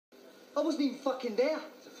I wasn't even fucking there.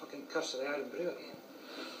 It's the fucking curse of the Iron Brew again.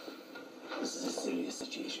 This is a serious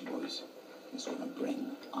situation, boys. It's going to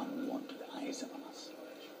bring unwanted eyes upon us.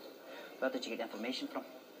 Where did you get the information from?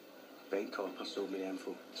 Bent Copper sold me the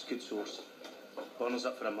info. It's a good source. Bonner's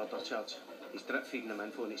up for a murder charge. He's drip feeding him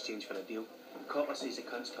info in exchange for a deal. Copper says the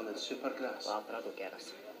cunt's come in supergrass. Well, I don't get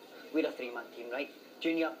us. We're a three-man team, right?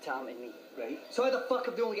 Junior, Tam and me. Right? So how the fuck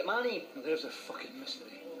have they only get my name? Well, there's a fucking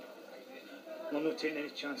mystery. I'm not taking any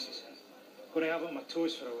chances. Going to have it on my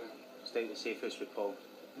toes for a while. Stay at the safe house with Paul.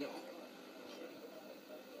 No.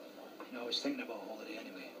 No, I was thinking about a holiday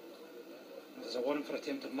anyway. If there's a warrant for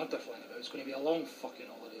attempted murder flying about, it's going to be a long fucking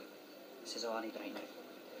holiday. This is all I need right now.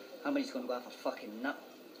 How many's going to go after fucking nut?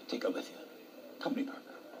 Take her with you. Company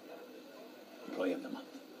partner. Employee of the month.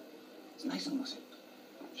 It's nice and noisy.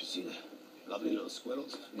 You should see the lovely little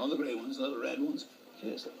squirrels. Not the grey ones, the little red ones.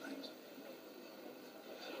 Curious little things.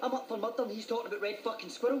 I'm up for murder and he's talking about red fucking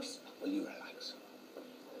squirrels. Will you relax?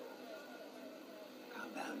 Calm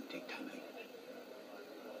down, take time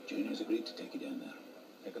out. Junior's agreed to take you down there.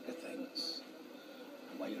 Pick up your things.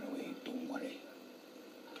 And while you're away, don't worry.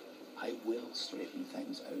 I will straighten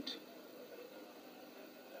things out.